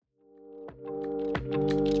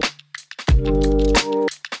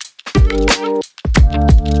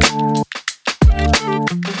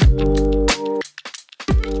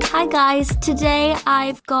guys, today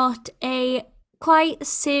I've got a quite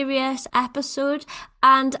serious episode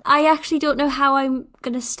and I actually don't know how I'm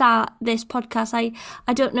going to start this podcast.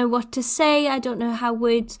 I don't know what to say. I don't know how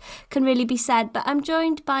words can really be said, but I'm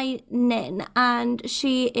joined by Nin and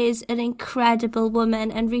she is an incredible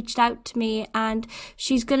woman and reached out to me and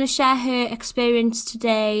she's going to share her experience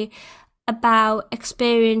today about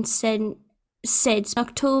experiencing SIDS.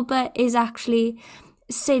 October is actually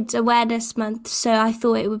SIDS Awareness Month, so I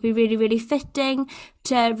thought it would be really, really fitting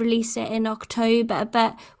to release it in October.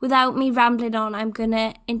 But without me rambling on, I'm going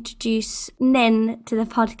to introduce Nin to the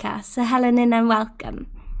podcast. So hello, Nin, and welcome.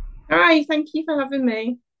 Hi, thank you for having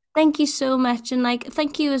me. Thank you so much. And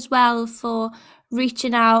thank you as well for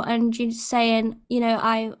reaching out and saying,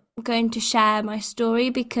 I'm going to share my story,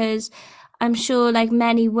 because I'm sure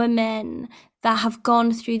many women that have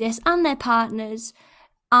gone through this and their partners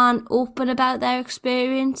aren't open about their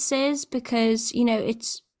experiences because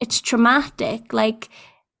it's traumatic.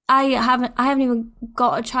 I haven't even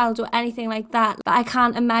got a child or anything like that, but I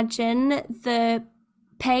can't imagine the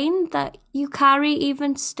pain that you carry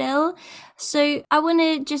even still. So I want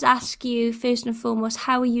to just ask you first and foremost,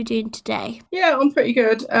 how are you doing today? Yeah, I'm pretty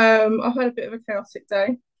good. I've had a bit of a chaotic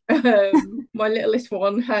day. My littlest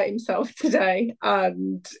one hurt himself today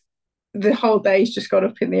and the whole day's just got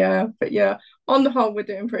up in the air. But yeah, on the whole, we're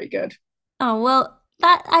doing pretty good. Oh, well,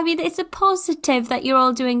 it's a positive that you're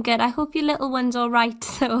all doing good. I hope your little one's all right.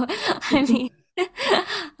 So,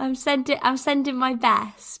 I'm sending my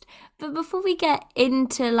best. But before we get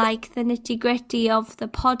into the nitty gritty of the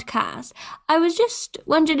podcast, I was just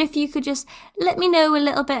wondering if you could just let me know a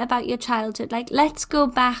little bit about your childhood. Let's go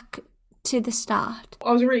back to the start.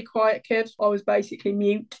 I was a really quiet kid. I was basically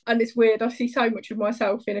mute, and it's weird. I see so much of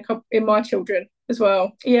myself in my children as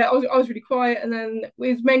well. Yeah, I was really quiet, and then it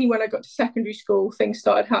was mainly when I got to secondary school things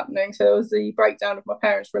started happening. So there was the breakdown of my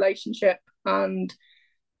parents' relationship, and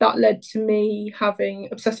that led to me having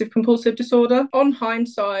obsessive compulsive disorder. On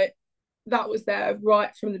hindsight, that was there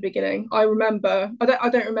right from the beginning. I don't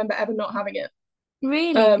remember ever not having it.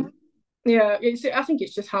 Really? Yeah, I think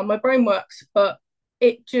it's just how my brain works, but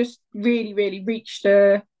it just really, really reached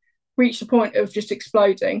the point of just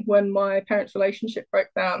exploding when my parents' relationship broke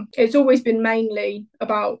down. It's always been mainly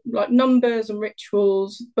about numbers and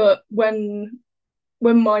rituals, but when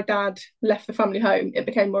my dad left the family home, it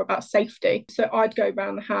became more about safety. So I'd go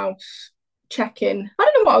around the house checking. I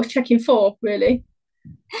don't know what I was checking for, really.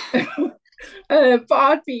 But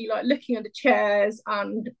I'd be looking under chairs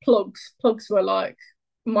and plugs. Plugs were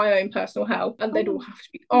my own personal hell, and they'd all have to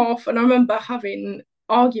be off. And I remember having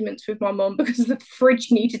arguments with my mum because the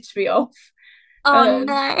fridge needed to be off. Oh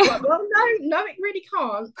no! Well, no, it really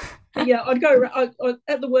can't. But yeah, I'd go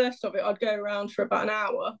at the worst of it. I'd go around for about an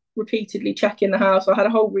hour, repeatedly checking the house. I had a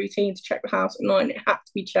whole routine to check the house at night, and it had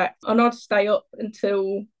to be checked. And I'd stay up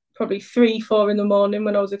until probably 3-4 in the morning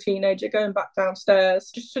when I was a teenager, going back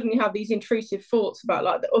downstairs, just suddenly have these intrusive thoughts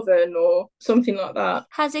about the oven or something like that.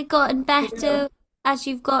 Has it gotten better as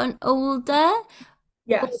you've gotten older?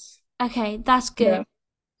 Yes. Okay, that's good. Yeah.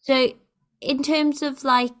 So in terms of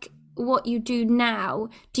what you do now,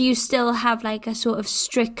 do you still have a sort of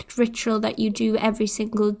strict ritual that you do every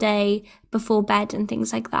single day before bed and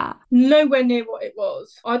things like that? Nowhere near what it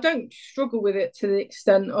was. I don't struggle with it to the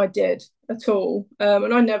extent I did at all.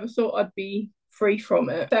 And I never thought I'd be free from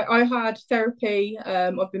it. So I had therapy,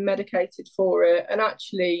 I've been medicated for it, and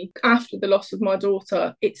actually after the loss of my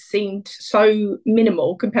daughter, it seemed so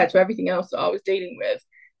minimal compared to everything else that I was dealing with.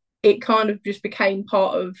 It kind of just became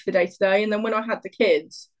part of the day-to-day. And then when I had the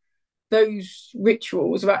kids, those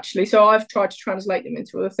rituals are actually, so I've tried to translate them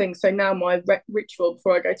into other things. So now my ritual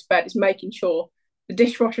before I go to bed is making sure the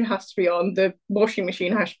dishwasher has to be on, the washing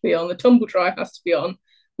machine has to be on, the tumble dryer has to be on,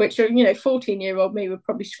 which 14-year-old me would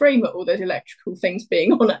probably scream at all those electrical things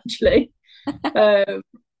being on actually.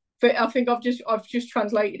 But I think I've just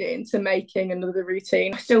translated it into making another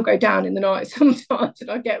routine. I still go down in the night sometimes,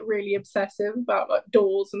 and I get really obsessive about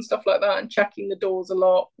doors and stuff like that, and checking the doors a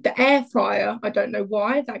lot. The air fryer, I don't know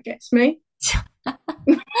why that gets me. I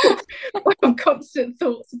have constant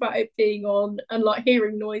thoughts about it being on and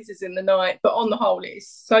hearing noises in the night, but on the whole,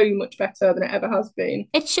 it's so much better than it ever has been.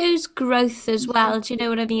 It shows growth as well. Do you know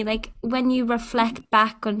what I mean? When you reflect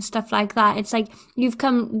back on stuff like that, it's you've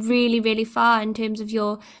come really, really far in terms of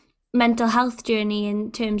your mental health journey, in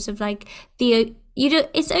terms of it's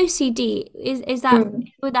OCD. Is that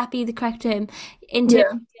would that be the correct term in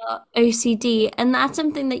terms of your OCD? And that's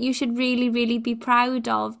something that you should really, really be proud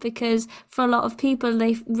of, because for a lot of people,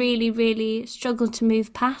 they really, really struggle to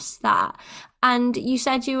move past that. And you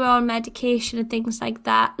said you were on medication and things like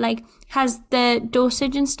that. Has the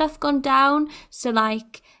dosage and stuff gone down? So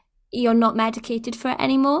you're not medicated for it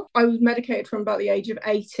anymore? I was medicated from about the age of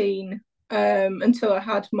 18 until I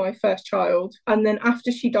had my first child. And then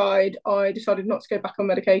after she died, I decided not to go back on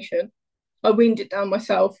medication. I weaned it down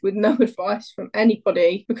myself with no advice from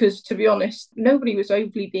anybody because, to be honest, nobody was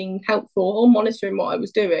overly being helpful or monitoring what I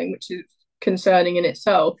was doing, which is concerning in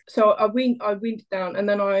itself. So I weaned it down, and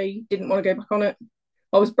then I didn't want to go back on it.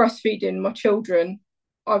 I was breastfeeding my children.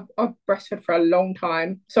 I've breastfed for a long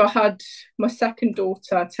time. So I had my second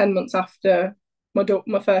daughter 10 months after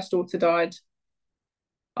my first daughter died.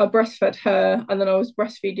 I breastfed her, and then I was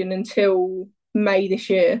breastfeeding until May this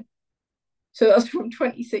year. So that's from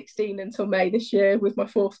 2016 until May this year with my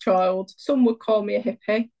fourth child. Some would call me a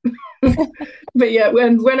hippie. But yeah,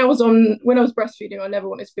 when I was breastfeeding, I never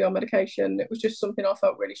wanted to be on medication. It was just something I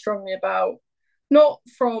felt really strongly about. Not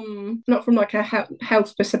from like a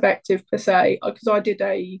health perspective per se, because I did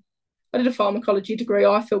a pharmacology degree.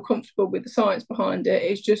 I feel comfortable with the science behind it.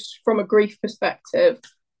 It's just from a grief perspective.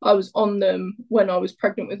 I was on them when I was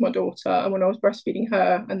pregnant with my daughter and when I was breastfeeding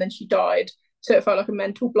her, and then she died. So it felt like a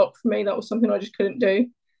mental block for me. That was something I just couldn't do.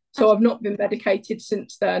 So I've not been medicated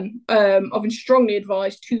since then. I've been strongly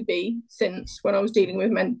advised to be since when I was dealing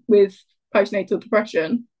with postnatal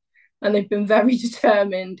depression, and they've been very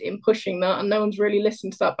determined in pushing that, and no one's really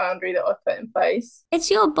listened to that boundary that I've put in place.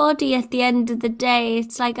 It's your body at the end of the day.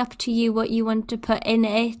 It's like up to you what you want to put in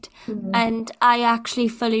it. Mm. And I actually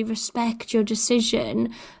fully respect your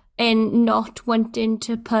decision in not wanting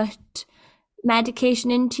to put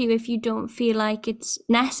medication into you if you don't feel like it's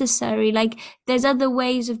necessary. Like, there's other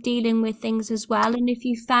ways of dealing with things as well. And if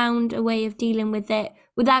you found a way of dealing with it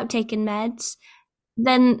without taking meds,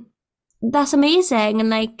 then that's amazing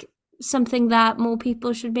and like something that more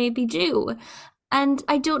people should maybe do. And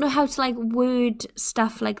I don't know how to like word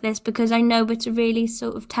stuff like this because I know it's a really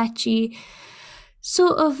sort of touchy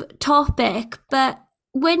sort of topic. But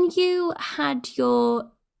when you had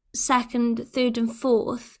your second, third, and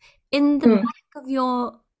fourth, in the Mm. back of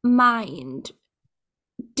your mind,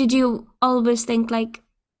 did you always think like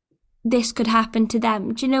this could happen to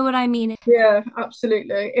them? Do you know what I mean? Yeah,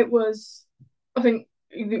 absolutely. It was, I think,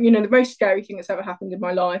 the most scary thing that's ever happened in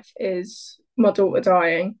my life is my daughter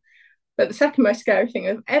dying. But the second most scary thing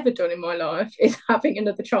I've ever done in my life is having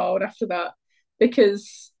another child after that,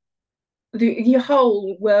 because your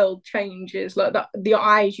whole world changes. Like that, the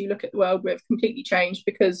eyes you look at the world with completely changed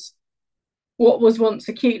because what was once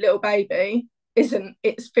a cute little baby isn't.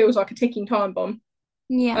 It feels like a ticking time bomb.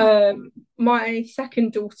 Yeah. My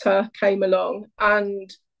second daughter came along,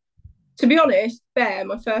 and to be honest, Bear,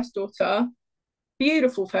 my first daughter,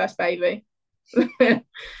 beautiful first baby.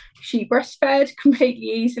 She breastfed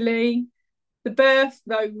completely easily. The birth,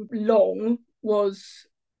 though long, was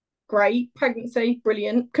great. Pregnancy,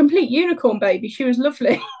 brilliant. Complete unicorn baby. She was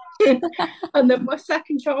lovely. And then my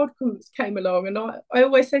second child came along, and I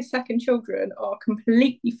always say second children are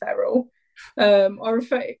completely feral.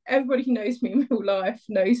 Everybody who knows me in real life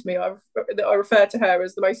knows me. I refer to her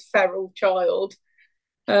as the most feral child,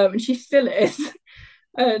 and she still is.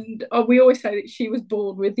 And we always say that she was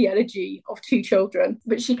born with the energy of two children,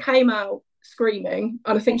 but she came out screaming,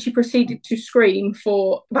 and I think she proceeded to scream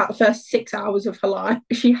for about the first 6 hours of her life.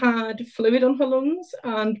 She had fluid on her lungs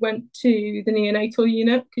and went to the neonatal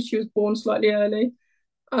unit because she was born slightly early,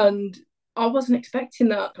 and I wasn't expecting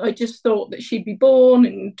that. I just thought that she'd be born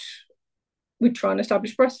and we'd try and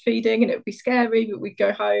establish breastfeeding and it would be scary, but we'd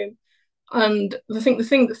go home. And the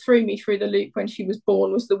thing that threw me through the loop when she was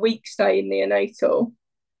born was the week stay in neonatal.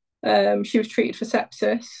 She was treated for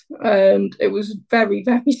sepsis, and it was very,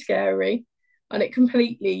 very scary. And it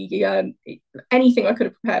completely, anything I could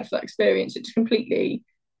have prepared for that experience, it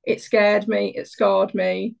scared me, it scarred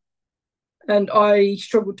me, and I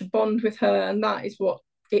struggled to bond with her, and that is what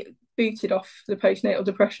it booted off the postnatal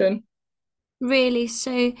depression. Really?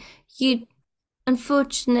 So you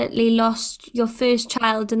unfortunately lost your first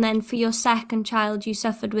child, and then for your second child, you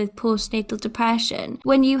suffered with postnatal depression.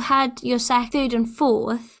 When you had your third and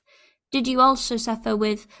fourth, did you also suffer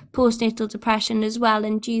with postnatal depression as well?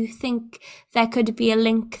 And do you think there could be a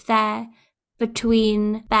link there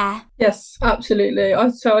between there? Yes, absolutely. I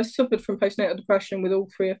suffered from postnatal depression with all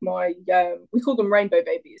three of my we call them rainbow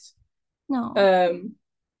babies. No. Um,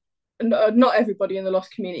 not everybody in the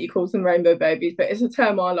lost community calls them rainbow babies, but it's a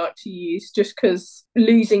term I like to use just because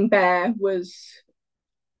losing Bear was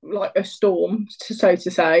like a storm, so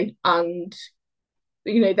to say, and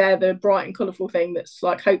they're the bright and colourful thing that's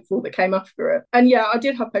like hopeful that came after it. And yeah, I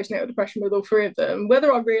did have postnatal depression with all three of them.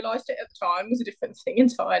 Whether I realised it at the time was a different thing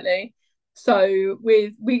entirely. So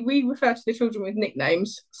we refer to the children with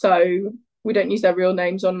nicknames, so we don't use their real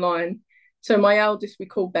names online. So my eldest we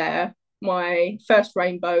call Bear, My first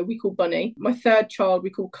rainbow we call Bunny, my third child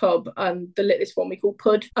we call Cub, and the littlest one we call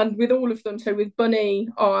Pud. And with all of them, so with Bunny,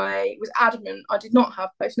 I was adamant I did not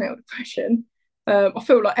have postnatal depression. I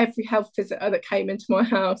feel like every health visitor that came into my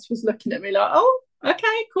house was looking at me like, oh, okay,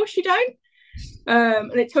 of course you don't.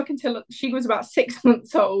 And it took until she was about 6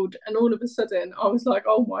 months old, and all of a sudden I was like,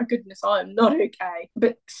 oh my goodness, I am not okay.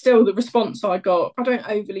 But still, the response I got, I don't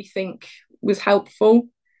overly think was helpful.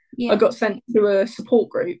 I got sent to a support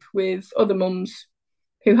group with other mums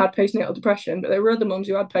who had postnatal depression, but there were other mums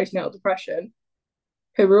who had postnatal depression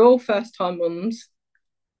who were all first time mums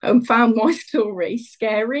and found my story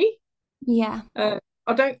scary. And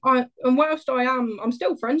whilst I'm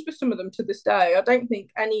still friends with some of them to this day. I don't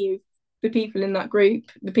think any of the people in that group,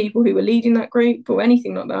 the people who were leading that group or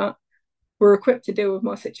anything like that, were equipped to deal with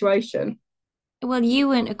my situation. Well, you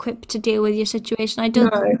weren't equipped to deal with your situation. I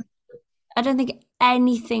don't think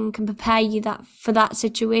anything can prepare you for that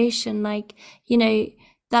situation. Like, you know,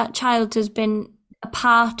 that child has been a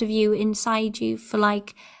part of you, inside you, for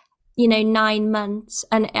like, you know, 9 months.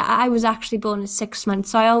 And I was actually born at 6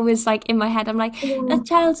 months. So I always, like, in my head, I'm like, a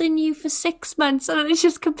child's in you for 6 months. And it's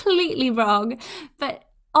just completely wrong. But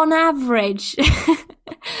on average,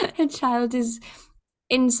 a child is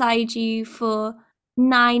inside you for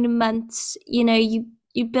 9 months. You know,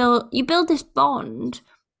 you build this bond,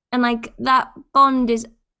 and like that bond is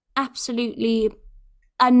absolutely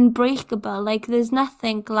unbreakable. Like there's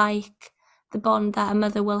nothing like the bond that a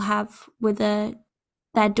mother will have with their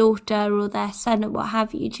daughter or their son or what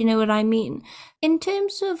have you. Do you know what I mean? In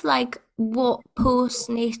terms of like what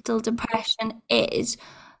postnatal depression is,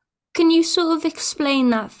 can you sort of explain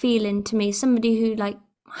that feeling to me? Somebody who like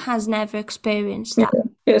has never experienced that.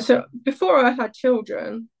 Yeah. So before I had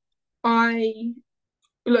children,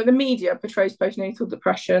 the media portrays postnatal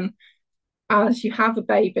depression as you have a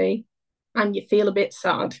baby and you feel a bit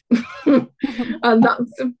sad. And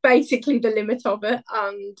that's basically the limit of it.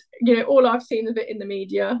 And, you know, all I've seen of it in the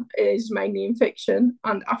media is mainly in fiction.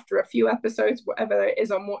 And after a few episodes, whatever it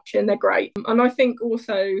is I'm watching, they're great. And I think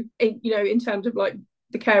also, in terms of like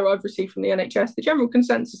the care I've received from the NHS, the general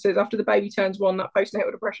consensus is after the baby turns 1, that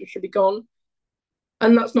postnatal depression should be gone.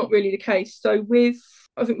 And that's not really the case. So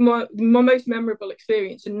I think my most memorable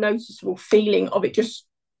experience and noticeable feeling of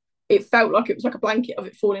it felt like it was like a blanket of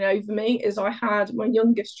it falling over me, is I had my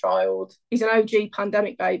youngest child. He's an OG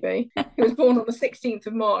pandemic baby. He was born on the 16th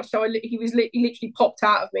of March. So he literally popped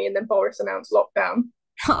out of me, and then Boris announced lockdown.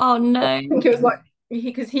 Oh no. I think it was like,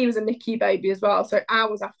 because he was a NICU baby as well. So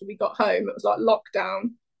hours after we got home, it was like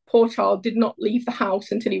lockdown. Poor child did not leave the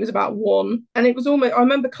house until he was about 1. And it was almost, I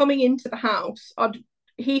remember coming into the house,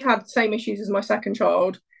 he had the same issues as my second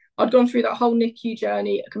child. I'd gone through that whole NICU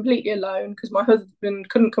journey completely alone because my husband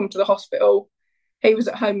couldn't come to the hospital. He was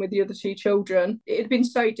at home with the other 2 children. It had been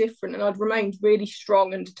so different, and I'd remained really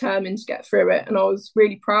strong and determined to get through it. And I was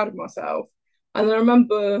really proud of myself. And I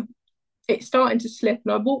remember it starting to slip,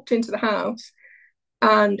 and I walked into the house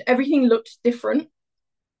and everything looked different.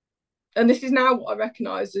 And this is now what I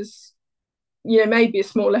recognise as, maybe a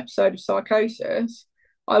small episode of psychosis.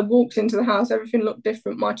 I walked into the house, everything looked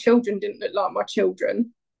different. My children didn't look like my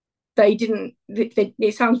children.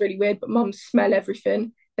 It sounds really weird, but mums smell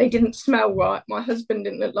everything. They didn't smell right. My husband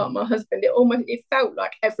didn't look like my husband. It felt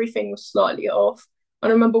like everything was slightly off. And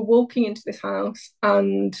I remember walking into this house,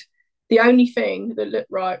 and the only thing that looked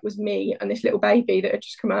right was me and this little baby that had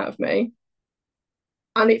just come out of me.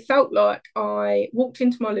 And it felt like I walked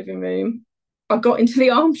into my living room, I got into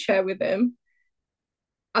the armchair with him,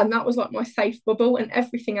 and that was like my safe bubble, and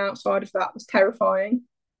everything outside of that was terrifying.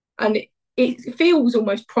 And it feels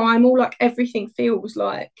almost primal, like everything feels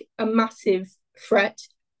like a massive threat.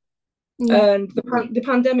 And the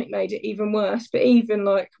pandemic made it even worse. But even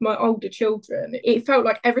like my older children, it felt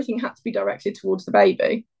like everything had to be directed towards the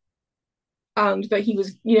baby, and that he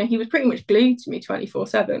was pretty much glued to me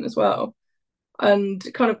 24/7 as well. And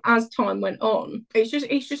kind of as time went on, it's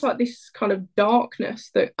just like this kind of darkness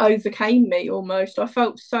that overcame me almost. I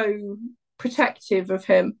felt so protective of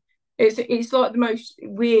him. It's like the most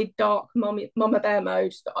weird, dark mama bear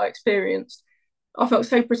mode that I experienced. I felt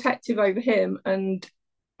so protective over him and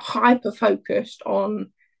hyper focused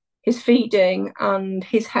on his feeding and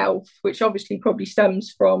his health, which obviously probably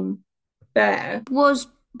stems from Bear. Was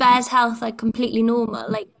Bear's health like completely normal?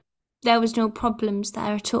 Like there was no problems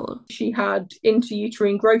there at all? She had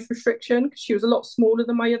intrauterine growth restriction because she was a lot smaller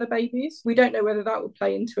than my other babies. We don't know whether that would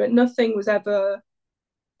play into it. Nothing was ever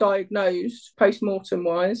diagnosed post-mortem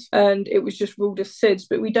wise, and it was just ruled as SIDS,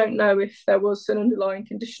 but we don't know if there was an underlying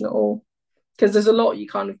condition at all. because there's a lot you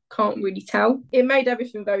kind of can't really tell. It made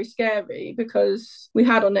everything very scary because we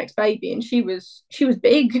had our next baby and she was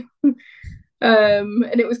big.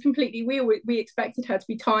 And it was completely we expected her to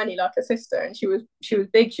be tiny like her sister, and she was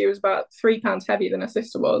big. She was about 3 pounds heavier than her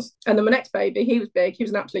sister was. And then my next baby, he was big, he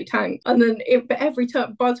was an absolute tank. And then but every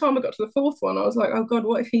time, by the time I got to the fourth one, I was like, oh god,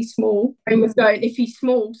 what if he's small? And was going, if he's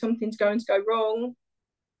small, something's going to go wrong.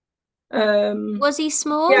 Was he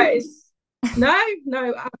small? Yeah,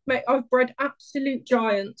 no, I've bred absolute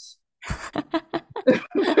giants.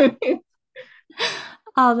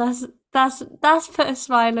 Oh, that's put a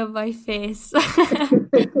smile on my face.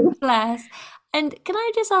 Bless. And can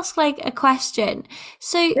I just ask like a question?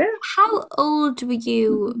 So, Yeah. how old were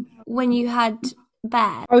you when you had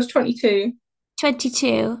Bear? I was 22.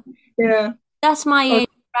 22. Yeah. That's my age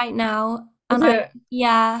right now. Is And it?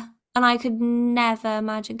 and I could never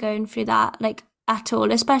imagine going through that like at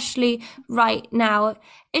all, especially right now.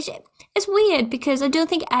 It's weird because I don't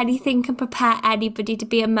think anything can prepare anybody to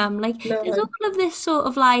be a mum. Like there's No. all of this sort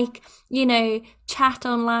of like, chat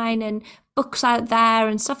online and books out there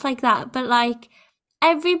and stuff like that, but like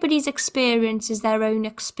everybody's experience is their own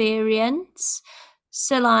experience.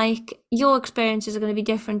 So like your experiences are going to be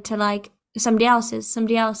different to like somebody else's, and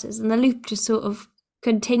the loop just sort of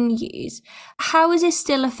continues. How is it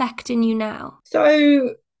still affecting you now?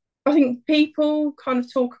 So I think people kind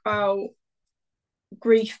of talk about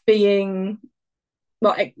grief being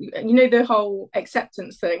like, the whole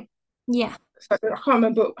acceptance thing. Yeah. So I can't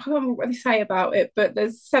remember what they say about it, but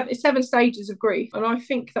there's seven stages of grief, and I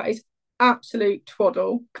think that is absolute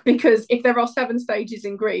twaddle, because if there are 7 stages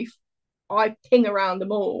in grief, I ping around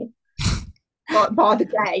them all, like by the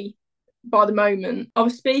day, by the moment. I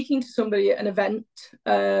was speaking to somebody at an event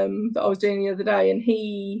that I was doing the other day, and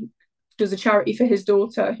he does a charity for his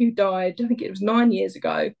daughter who died, I think it was 9 years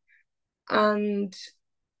ago. And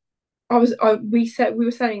we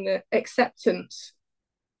were saying that acceptance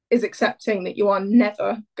is accepting that you are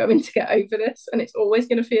never going to get over this, and it's always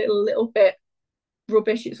going to feel a little bit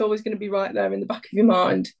rubbish. It's always going to be right there in the back of your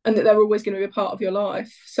mind, and that they're always going to be a part of your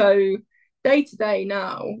life. So day to day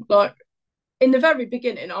now, like in the very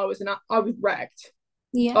beginning, I was wrecked.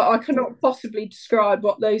 Yeah. I cannot possibly describe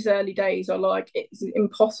what those early days are like. It's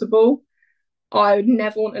impossible. I would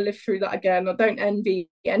never want to live through that again. I don't envy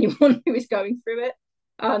anyone who is going through it.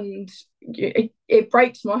 And it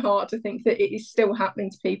breaks my heart to think that it is still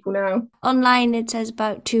happening to people now. Online it says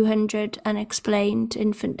about 200 unexplained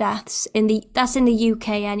infant deaths that's in the UK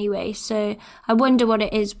anyway, so I wonder what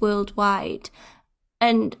it is worldwide.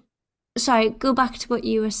 And sorry, go back to what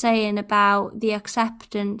you were saying about the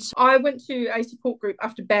acceptance. I went to a support group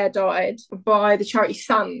after Bear died by the charity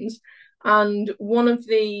SIDS, and one of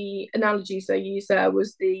the analogies they used there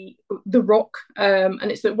was the rock,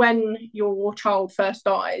 and it's that when your child first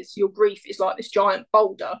dies, your grief is like this giant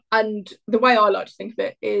boulder. And the way I like to think of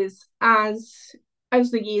it is, as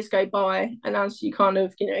the years go by, and as you kind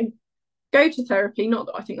of go to therapy, not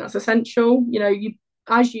that I think that's essential,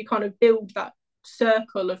 as you kind of build that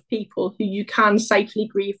circle of people who you can safely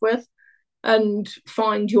grieve with and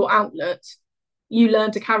find your outlet, you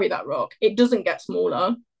learn to carry that rock. It doesn't get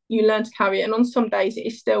smaller. You learn to carry it, and on some days it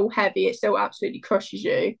is still heavy, it still absolutely crushes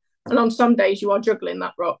you, and on some days you are juggling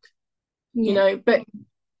that rock. But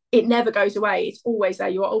it never goes away. It's always there.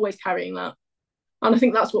 You are always carrying that. And I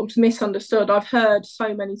think that's what's misunderstood. I've heard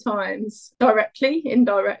so many times, directly,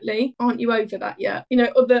 indirectly, aren't you over that yet?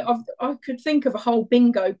 I could think of a whole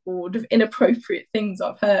bingo board of inappropriate things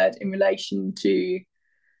I've heard in relation to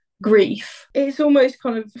grief. It's almost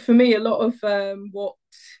kind of, for me, a lot of what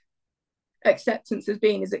acceptance has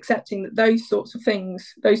been is accepting that those sorts of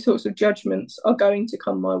things, those sorts of judgments are going to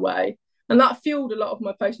come my way. And that fueled a lot of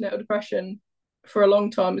my postnatal depression for a long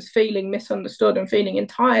time, was feeling misunderstood and feeling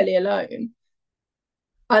entirely alone.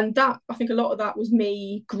 And that, I think a lot of that was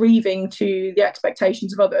me grieving to the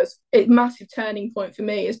expectations of others. A massive turning point for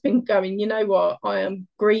me has been going, you know what, I am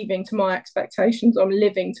grieving to my expectations, I'm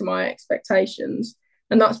living to my expectations.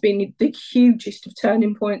 And that's been the hugest of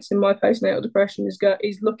turning points in my postnatal depression,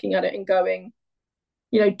 is looking at it and going,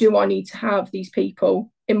 do I need to have these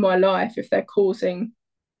people in my life if they're causing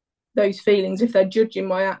those feelings, if they're judging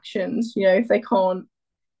my actions, if they can't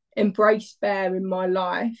embrace Bear in my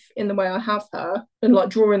life in the way I have her, and like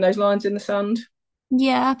drawing those lines in the sand.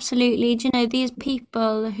 Yeah, absolutely. Do you know, these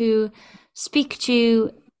people who speak to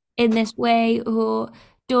you in this way or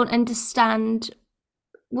don't understand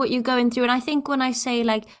what you're going through, and I think when I say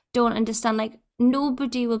like don't understand, like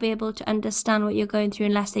nobody will be able to understand what you're going through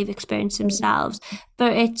unless they've experienced themselves,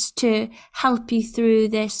 but it's to help you through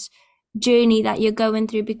this journey that you're going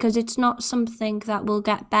through, because it's not something that will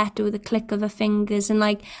get better with a click of a fingers. And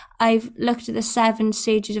like, I've looked at the 7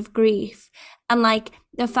 stages of grief, and like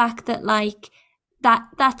the fact that like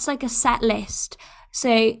that's like a set list.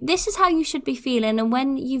 So this is how you should be feeling, and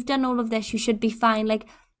when you've done all of this, you should be fine. Like,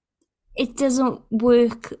 it doesn't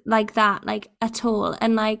work like that, like at all.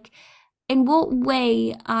 And like, in what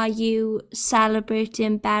way are you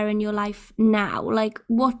celebrating Bear in your life now? Like,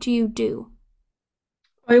 what do you do?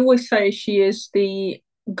 I always say she is the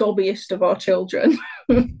gobbiest of our children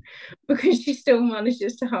because she still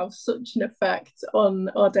manages to have such an effect on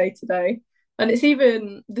our day to day. And it's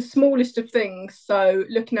even the smallest of things. So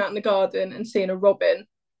looking out in the garden and seeing a robin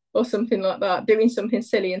or something like that, doing something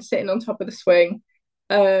silly and sitting on top of the swing,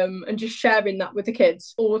 and just sharing that with the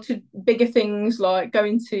kids, or to bigger things like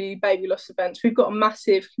going to baby loss events. We've got a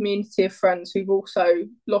massive community of friends who've also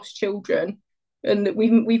lost children, and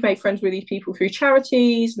we've made friends with these people through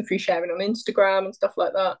charities and through sharing on Instagram and stuff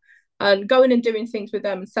like that, and going and doing things with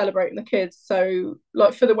them and celebrating the kids. So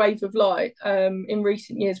like for the Wave of Light, in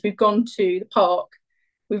recent years we've gone to the park,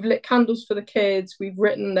 we've lit candles for the kids, we've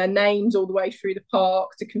written their names all the way through the park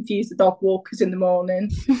to confuse the dog walkers in the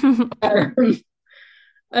morning. um,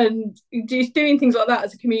 and just doing things like that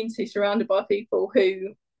as a community surrounded by people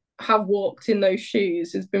who have walked in those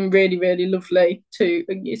shoes has been really, really lovely too.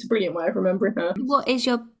 It's a brilliant way of remembering her. What is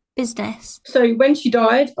your business? So when she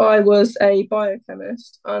died, I was a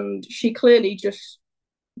biochemist, and she clearly just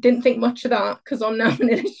didn't think much of that because I'm now an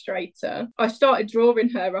illustrator. I started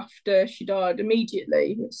drawing her after she died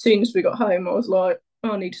immediately. As soon as we got home, I was like,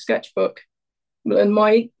 oh, I need a sketchbook. And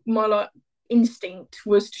my like instinct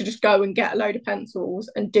was to just go and get a load of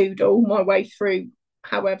pencils and doodle my way through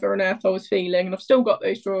however on earth I was feeling. And I've still got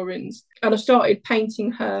those drawings. And I started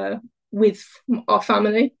painting her with our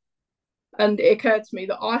family. And it occurred to me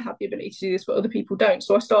that I have the ability to do this, but other people don't.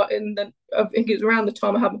 So I started, and then I think it was around the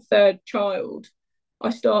time I had my third child, I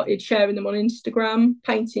started sharing them on Instagram,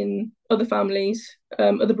 painting other families,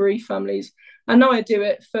 other bereaved families. And now I do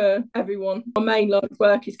it for everyone. My main line of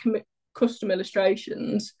work is custom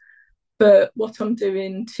illustrations. But what I'm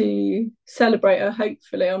doing to celebrate her,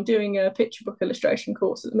 hopefully, I'm doing a picture book illustration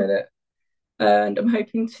course at the minute. And I'm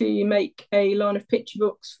hoping to make a line of picture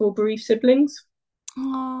books for bereaved siblings.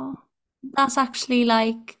 Oh, that's actually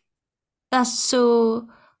like, that's so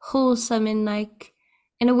wholesome in like,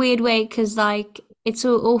 in a weird way, because like it's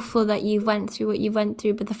so awful that you went through what you went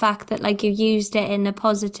through, but the fact that like you used it in a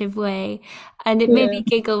positive way. And it made Yeah. me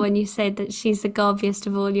giggle when you said that she's the gobbiest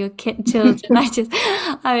of all your children.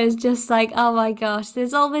 I was just like, oh my gosh,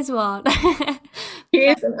 there's always one. She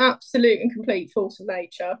is an absolute and complete force of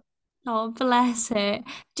nature. Oh, bless her.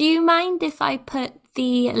 Do you mind if I put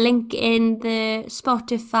the link in the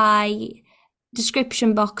Spotify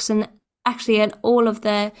description box, and actually on all of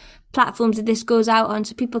the platforms that this goes out on,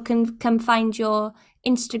 so people can come find your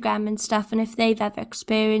Instagram and stuff, and if they've ever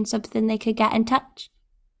experienced something, they could get in touch?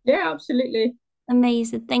 Yeah, absolutely.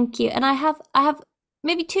 Amazing, thank you. And I have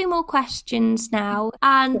maybe 2 more questions now.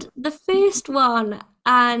 And the first one,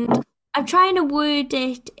 and I'm trying to word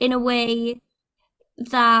it in a way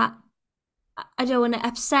that I don't want to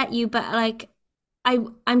upset you, but like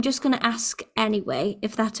I'm just gonna ask anyway,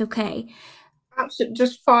 if that's okay. Absolutely,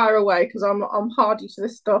 just fire away because I'm hardy to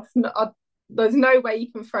this stuff. There's no way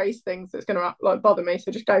you can phrase things that's going to like bother me.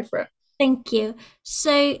 So just go for it. Thank you.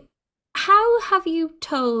 So, how have you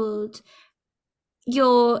told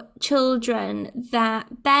your children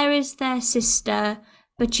that Bear is their sister,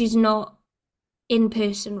 but she's not in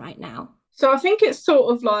person right now? So I think it's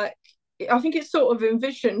sort of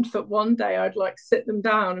envisioned that one day I'd like sit them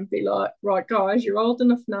down and be like, right, guys, you're old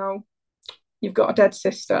enough now. You've got a dead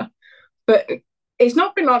sister. But it's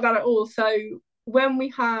not been like that at all. So when we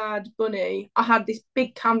had Bunny, I had this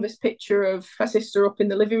big canvas picture of her sister up in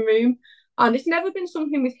the living room. And it's never been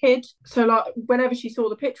something we've hid. So like whenever she saw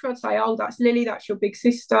the picture, I'd say, oh, that's Lily, that's your big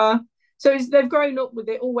sister. So they've grown up with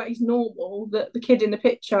it always normal that the kid in the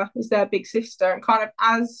picture is their big sister. And kind of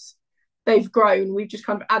as they've grown, we've just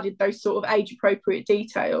kind of added those sort of age appropriate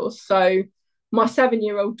details. So my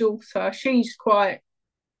 7-year-old daughter, she's quite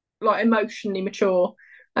like emotionally mature.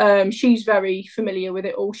 She's very familiar with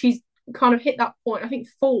it all. She's kind of hit that point. I think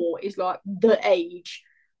 4 is like the age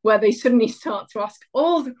where they suddenly start to ask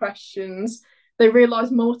all the questions. They realize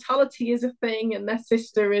mortality is a thing and their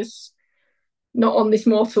sister is not on this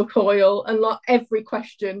mortal coil, and like every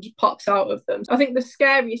question just pops out of them. I think the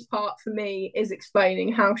scariest part for me is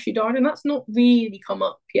explaining how she died, and that's not really come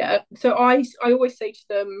up yet. So I always say to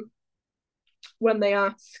them when they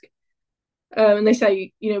ask, and they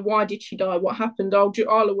say, you know, why did she die? What happened? I'll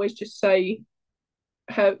always just say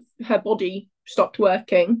her body stopped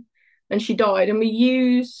working, and she died. And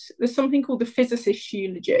there's something called the physicist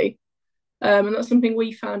eulogy. And that's something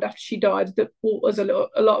we found after she died that brought us a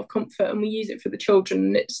lot of comfort, and we use it for the children.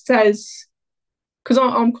 And it says, because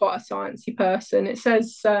I'm quite a sciencey person, it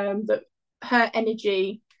says that her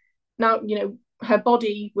energy, now, her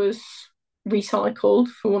body was recycled,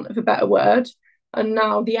 for want of a better word, and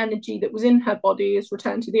now the energy that was in her body is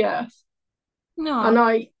returned to the earth. And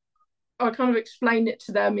No. I kind of explained it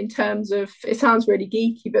to them in terms of, it sounds really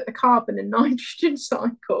geeky, but the carbon and nitrogen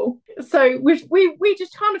cycle. So we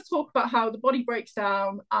just kind of talk about how the body breaks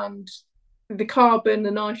down, and the carbon,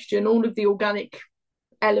 the nitrogen, all of the organic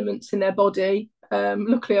elements in their body.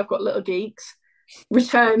 Luckily, I've got little geeks.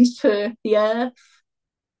 Returns to the earth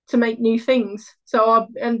to make new things.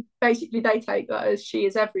 And basically they take that as she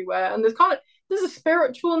is everywhere. And there's a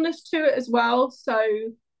spiritualness to it as well. So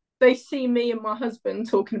they see me and my husband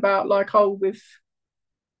talking about, like, oh,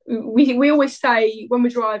 we always say when we're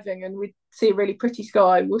driving and we see a really pretty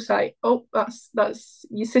sky, we'll say, oh, that's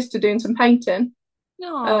your sister doing some painting.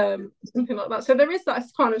 No. Something like that. So there is that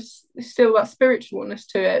kind of still that spiritualness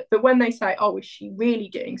to it. But when they say, oh, is she really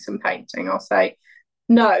doing some painting, I'll say,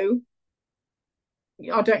 no,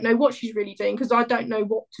 I don't know what she's really doing, because I don't know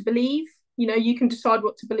what to believe. You can decide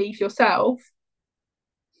what to believe yourself.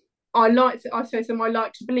 I say to them, I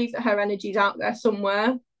like to believe that her energy's out there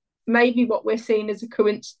somewhere. Maybe what we're seeing is a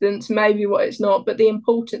coincidence, maybe what it's not. But the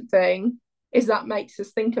important thing is that makes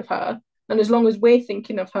us think of her. And as long as we're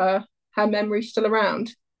thinking of her, her memory's still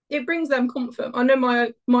around. It brings them comfort. I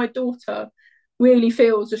know my daughter really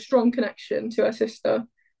feels a strong connection to her sister.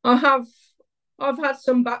 I've had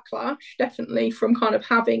some backlash, definitely, from kind of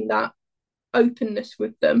having that openness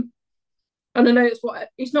with them. And I know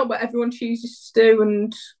it's not what everyone chooses to do,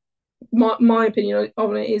 and my opinion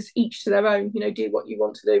on it is each to their own. Do what you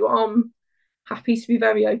want to do. But I'm happy to be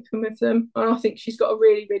very open with them, and I think she's got a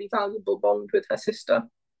really, really valuable bond with her sister.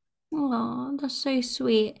 Oh, that's so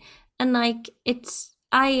sweet. And like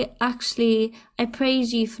I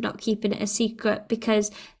praise you for not keeping it a secret, because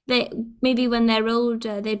they maybe when they're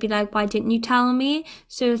older they'd be like, why didn't you tell me?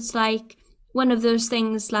 So it's like one of those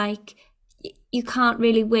things, like you can't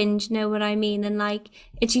really win, do you know what I mean? And like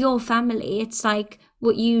it's your family. It's like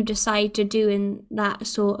what you decide to do in that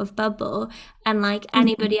sort of bubble, and like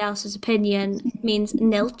anybody else's opinion means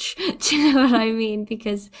nilch. Do you know what I mean?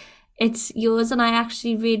 Because it's yours, and I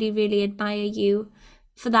actually really, really admire you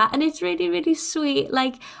for that. And it's really, really sweet.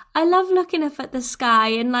 Like I love looking up at the sky,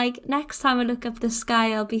 and like next time I look up the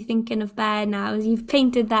sky I'll be thinking of Bear now. You've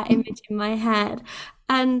painted that image in my head.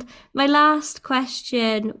 And my last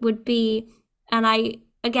question would be, and I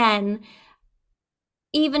again,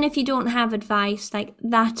 even if you don't have advice, like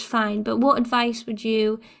that's fine, but what advice would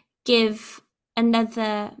you give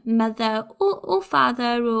another mother or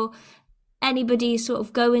father or anybody sort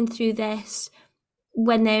of going through this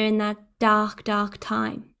when they're in that dark, dark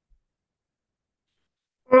time?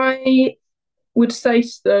 I would say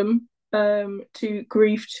to them, to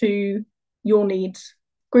grieve to your needs,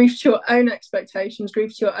 grieve to your own expectations,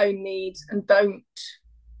 grieve to your own needs, and don't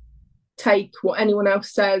take what anyone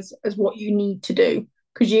else says as what you need to do,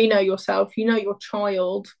 because you know yourself, you know your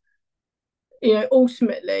child.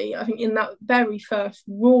 Ultimately, I think in that very first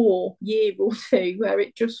raw year or two where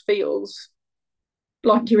it just feels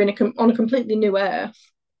like you're on a completely new earth,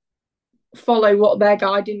 follow what they're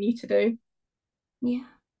guiding you to do. Yeah.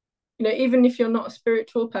 Even if you're not a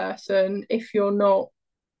spiritual person, if you're not,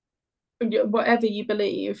 whatever you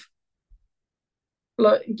believe,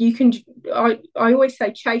 like you can, I always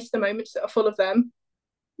say, chase the moments that are full of them.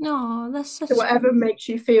 No, that's So such. whatever makes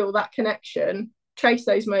you feel that connection, chase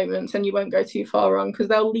those moments, and you won't go too far wrong, because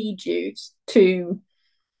they'll lead you to,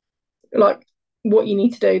 like, what you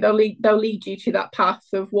need to do. They'll lead you to that path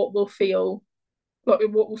of what will feel like,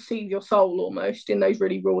 what will soothe your soul almost in those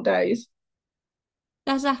really raw days.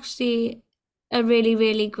 That's actually a really,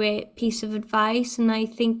 really great piece of advice. And I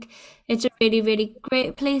think it's a really, really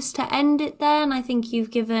great place to end it there. And I think you've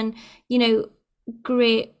given,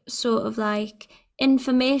 great sort of like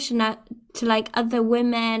information to like other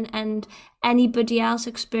women and anybody else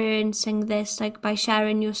experiencing this, like by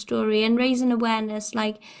sharing your story and raising awareness.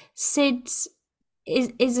 Like SIDS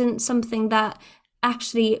isn't something that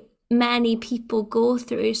actually many people go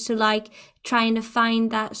through. So like trying to find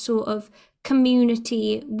that sort of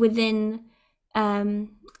community within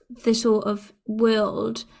the sort of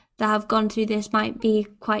world that have gone through this might be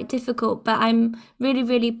quite difficult, but I'm really,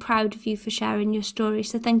 really proud of you for sharing your story.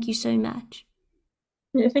 So thank you so much.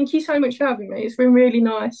 Yeah, thank you so much for having me. It's been really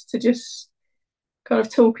nice to just kind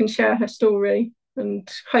of talk and share her story, and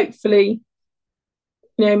hopefully,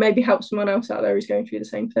 maybe help someone else out there who's going through the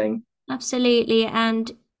same thing. Absolutely.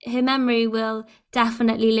 And her memory will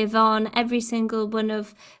definitely live on. Every single one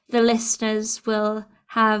of the listeners will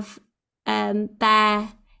have Bear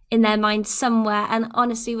in their mind somewhere. And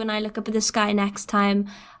honestly, when I look up at the sky next time,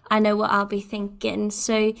 I know what I'll be thinking.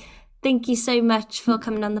 So thank you so much for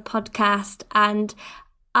coming on the podcast, and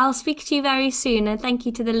I'll speak to you very soon. And thank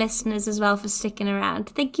you to the listeners as well for sticking around.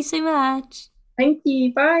 Thank you so much. Thank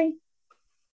you. Bye.